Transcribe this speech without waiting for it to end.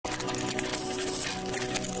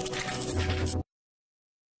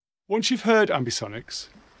Once you've heard Ambisonics,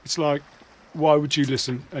 it's like, why would you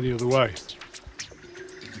listen any other way?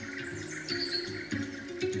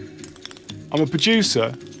 I'm a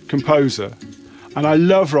producer, composer, and I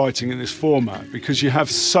love writing in this format because you have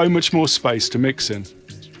so much more space to mix in.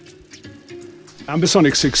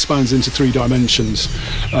 Ambisonics expands into 3 dimensions.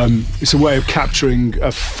 It's a way of capturing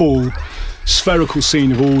a full spherical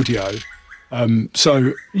scene of audio.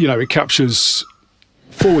 So, you know, it captures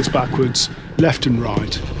forwards, backwards, left and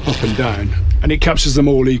right, up and down, and it captures them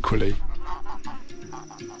all equally.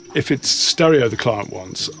 If it's stereo the client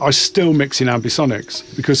wants, I still mix in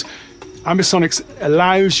Ambisonics because Ambisonics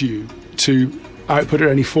allows you to output at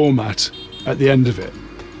any format at the end of it.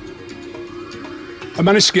 I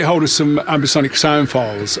managed to get hold of some Ambisonic sound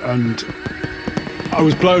files and I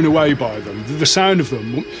was blown away by them. The sound of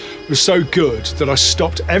them was so good that I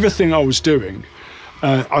stopped everything I was doing.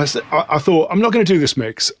 I thought, I'm not going to do this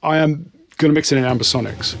mix, I am going to mix it in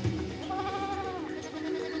Ambisonics.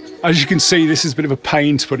 As you can see, this is a bit of a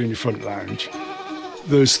pain to put in your front lounge.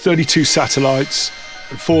 There's 32 satellites,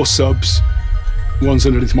 4 subs, one's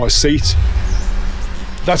underneath my seat.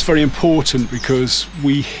 That's very important because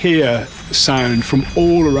we hear sound from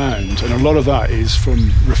all around, and a lot of that is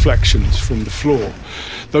from reflections from the floor.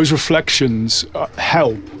 Those reflections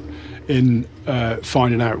help in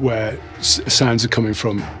finding out where sounds are coming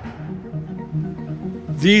from.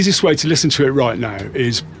 The easiest way to listen to it right now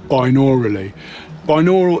is binaurally.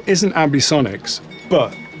 Binaural isn't Ambisonics,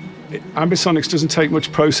 but Ambisonics doesn't take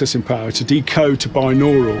much processing power to decode to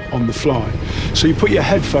binaural on the fly. So you put your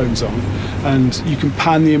headphones on and you can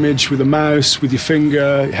pan the image with a mouse, with your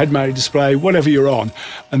finger, head-mounted display, whatever you're on,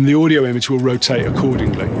 and the audio image will rotate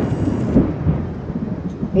accordingly.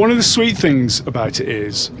 One of the sweet things about it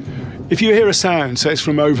is, if you hear a sound, say it's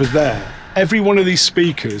from over there, every one of these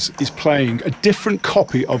speakers is playing a different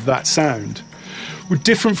copy of that sound with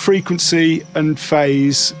different frequency and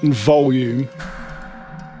phase and volume.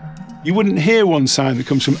 You wouldn't hear one sound that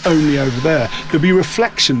comes from only over there. There'll be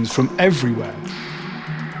reflections from everywhere.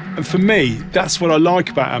 And for me, that's what I like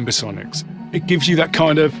about Ambisonics. It gives you that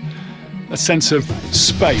kind of a sense of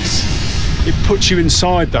space. It puts you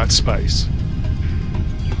inside that space.